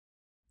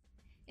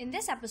In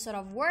this episode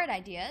of Word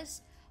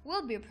Ideas,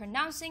 we'll be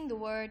pronouncing the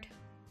word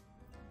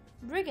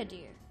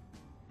Brigadier.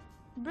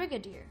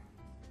 Brigadier,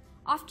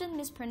 often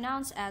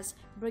mispronounced as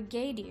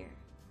Brigadier.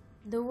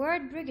 The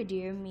word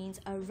Brigadier means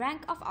a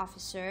rank of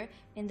officer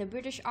in the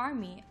British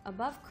Army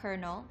above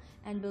Colonel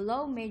and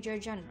below Major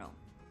General.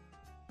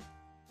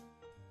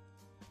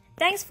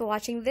 Thanks for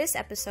watching this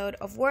episode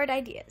of Word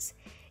Ideas.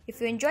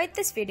 If you enjoyed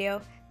this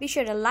video, be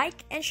sure to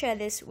like and share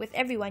this with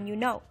everyone you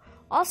know.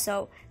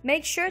 Also,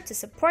 make sure to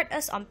support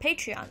us on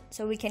Patreon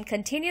so we can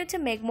continue to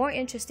make more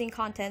interesting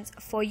content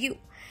for you.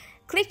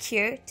 Click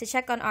here to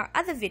check on our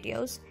other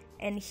videos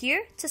and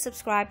here to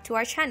subscribe to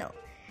our channel.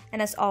 And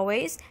as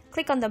always,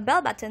 click on the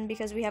bell button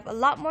because we have a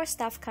lot more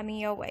stuff coming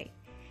your way.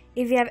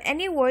 If you have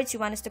any words you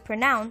want us to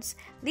pronounce,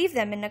 leave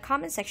them in the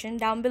comment section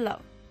down below.